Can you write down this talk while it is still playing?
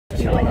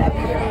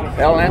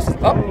Atlantis,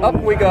 up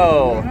we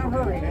go.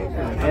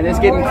 And it's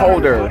getting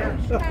colder.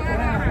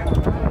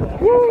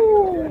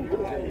 Woo!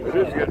 It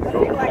is getting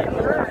cold.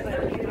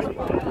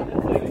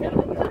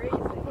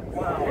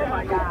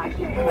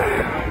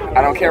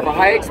 I don't care for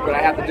hikes, but I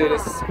have to do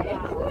this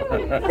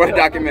for the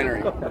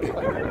documentary.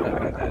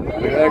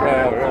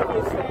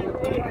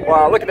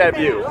 Wow, look at that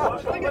view.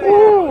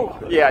 Woo!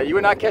 Yeah, you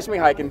would not catch me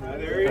hiking.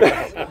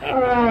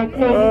 Alright,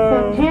 ladies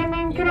and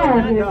gentlemen, can I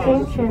have your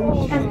attention?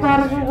 As part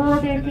of the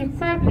order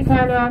itself, we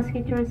kindly ask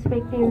you to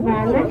respect the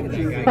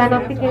environment by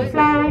not picking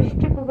flash,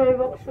 chip away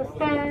rocks or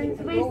stones,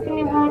 wasting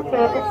in water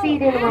or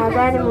feeding wild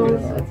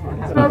animals.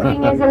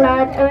 Smoking is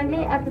allowed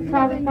only at the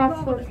private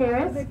pastoral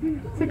terrace,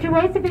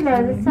 situated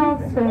below the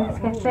self-service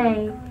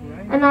cafe,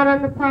 and not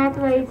on the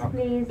pathways,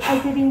 please,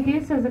 as it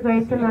induces a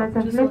great amount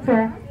of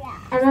litter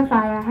and a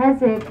fire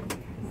hazard.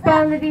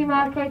 Stand the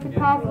demarcated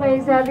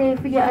pathways are there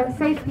for your own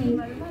safety,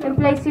 and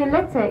place your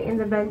litter in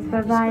the bins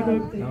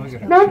provided.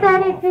 Note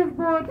that if you've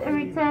bought a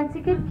return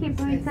ticket, keep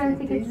the return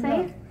ticket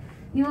safe.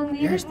 You will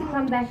need it to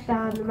come back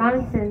down the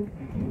mountain.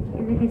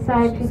 If you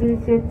decide to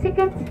lose your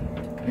ticket,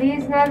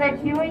 please know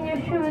that you and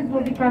your shoes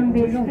will become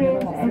best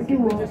friends as you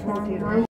walk down the mountain.